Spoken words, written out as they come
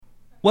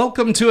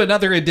Welcome to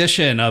another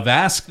edition of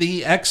Ask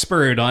the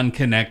Expert on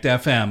Connect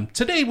FM.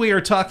 Today we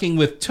are talking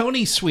with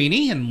Tony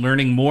Sweeney and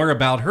learning more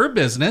about her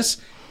business,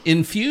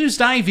 Infused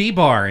IV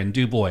Bar in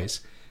DuBois.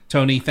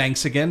 Tony,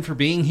 thanks again for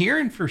being here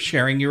and for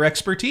sharing your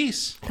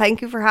expertise.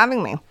 Thank you for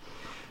having me.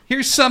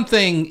 Here's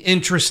something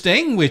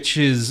interesting which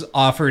is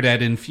offered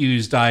at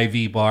Infused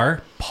IV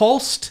Bar,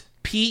 pulsed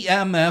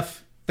PEMF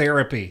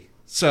therapy.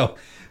 So,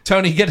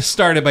 Tony, get us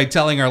started by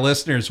telling our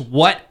listeners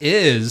what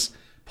is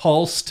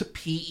pulsed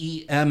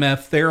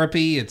PEMF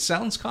therapy. It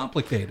sounds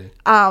complicated.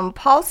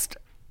 Pulsed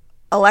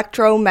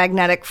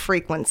electromagnetic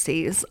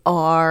frequencies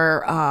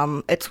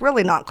are, it's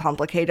really not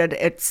complicated.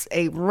 It's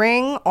a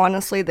ring,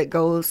 honestly, that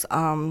goes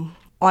on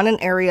an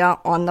area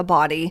on the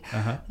body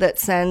that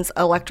sends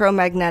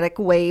electromagnetic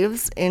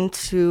waves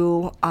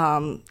into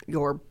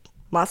your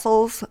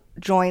muscles,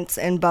 joints,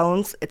 and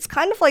bones. It's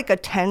kind of like a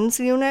TENS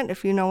unit,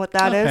 if you know what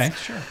that is.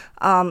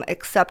 Sure.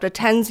 Except a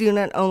TENS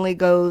unit only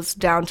goes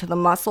down to the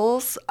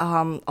muscles.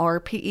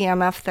 Our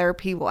PEMF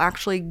therapy will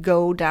actually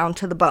go down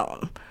to the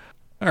bone.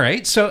 All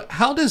right. So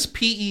how does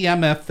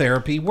PEMF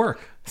therapy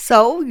work?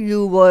 So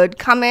you would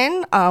come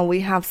in. We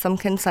have some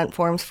consent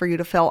forms for you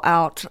to fill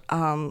out.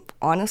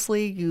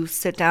 Honestly, you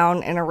sit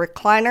down in a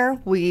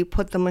recliner. We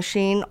put the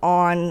machine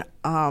on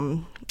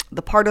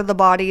the part of the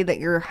body that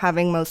you're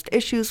having most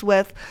issues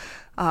with.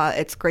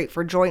 It's great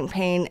for joint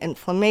pain,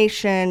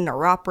 inflammation,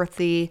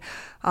 neuropathy,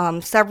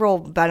 several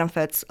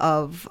benefits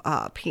of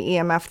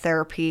PEMF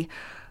therapy.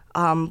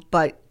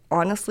 But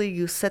honestly,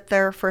 you sit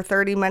there for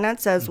 30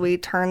 minutes as we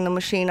turn the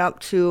machine up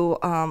to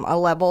a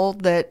level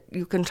that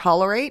you can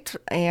tolerate,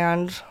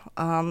 and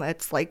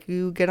it's like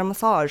you get a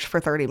massage for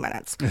 30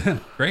 minutes.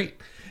 Great.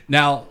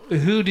 Now,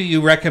 who do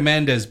you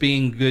recommend as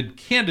being good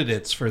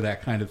candidates for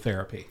that kind of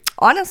therapy?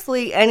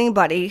 Honestly,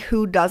 anybody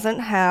who doesn't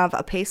have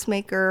a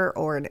pacemaker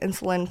or an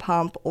insulin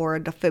pump or a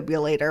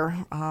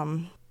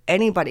defibrillator,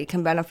 anybody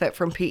can benefit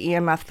from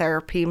PEMF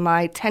therapy.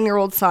 My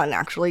 10-year-old son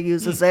actually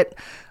uses it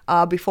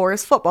before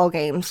his football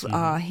games.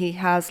 He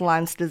has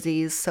Lyme's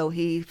disease, so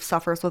he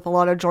suffers with a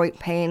lot of joint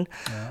pain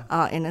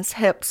in his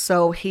hips.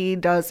 So he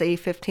does a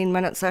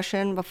 15-minute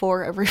session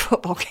before every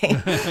football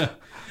game.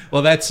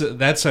 Well, that's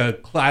a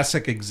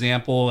classic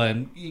example.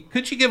 And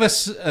could you give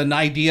us a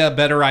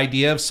better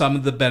idea of some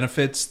of the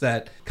benefits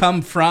that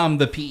come from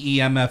the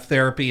PEMF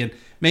therapy, and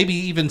maybe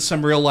even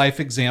some real-life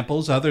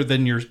examples other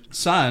than your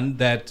son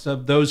that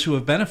those who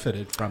have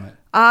benefited from it?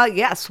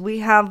 Yes, we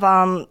have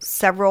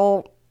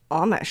several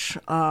Amish.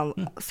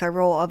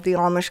 Several of the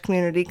Amish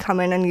community come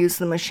in and use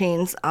the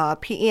machines.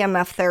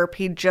 PEMF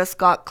therapy just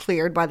got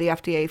cleared by the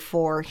FDA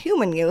for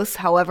human use.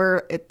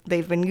 However,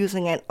 they've been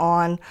using it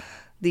on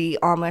the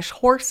Amish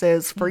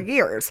horses for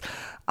years.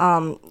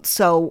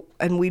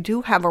 And we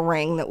do have a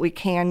ring that we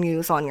can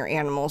use on your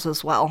animals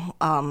as well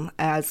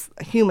as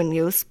human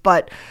use.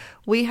 But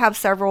we have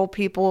several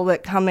people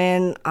that come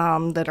in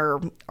that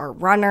are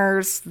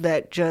runners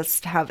that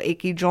just have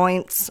achy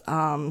joints,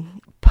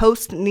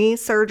 post-knee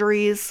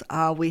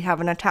surgeries. We have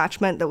an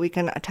attachment that we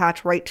can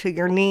attach right to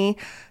your knee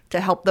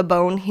to help the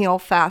bone heal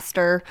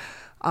faster.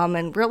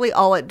 And really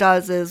all it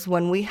does is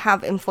when we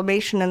have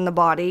inflammation in the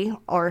body,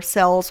 our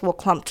cells will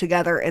clump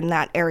together in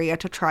that area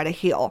to try to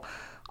heal.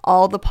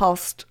 All the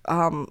pulsed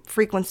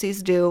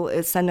frequencies do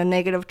is send a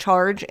negative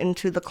charge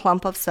into the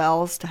clump of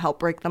cells to help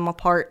break them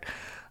apart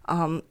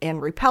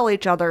and repel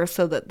each other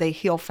so that they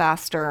heal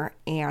faster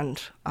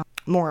and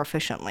more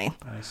efficiently.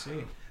 I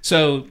see.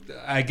 So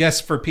I guess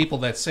for people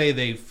that say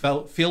they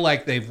feel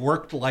like they've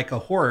worked like a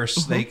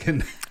horse, they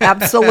can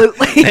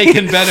absolutely they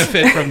can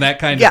benefit from that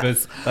kind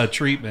yes. of a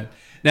treatment.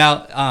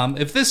 Now,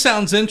 if this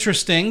sounds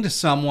interesting to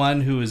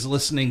someone who is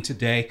listening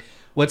today,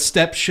 what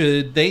steps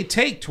should they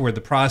take toward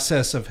the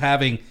process of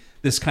having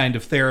this kind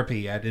of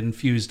therapy at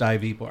Infused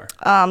IV Bar?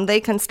 They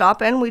can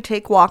stop in. We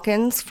take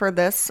walk-ins for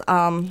this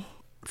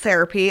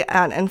therapy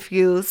at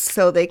Infused,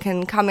 so they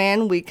can come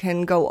in. We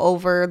can go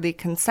over the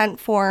consent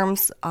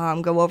forms,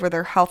 go over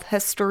their health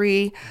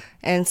history,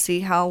 and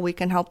see how we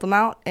can help them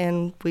out,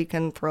 and we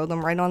can throw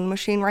them right on the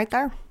machine right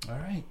there. All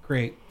right,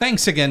 great.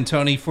 Thanks again,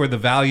 Tony, for the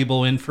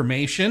valuable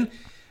information.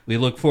 We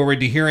look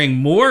forward to hearing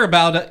more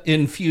about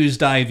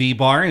Infused IV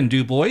Bar in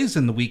DuBois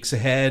in the weeks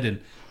ahead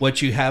and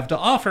what you have to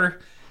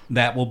offer.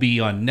 That will be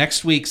on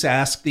next week's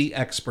Ask the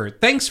Expert.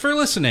 Thanks for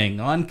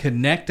listening on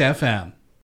Connect FM.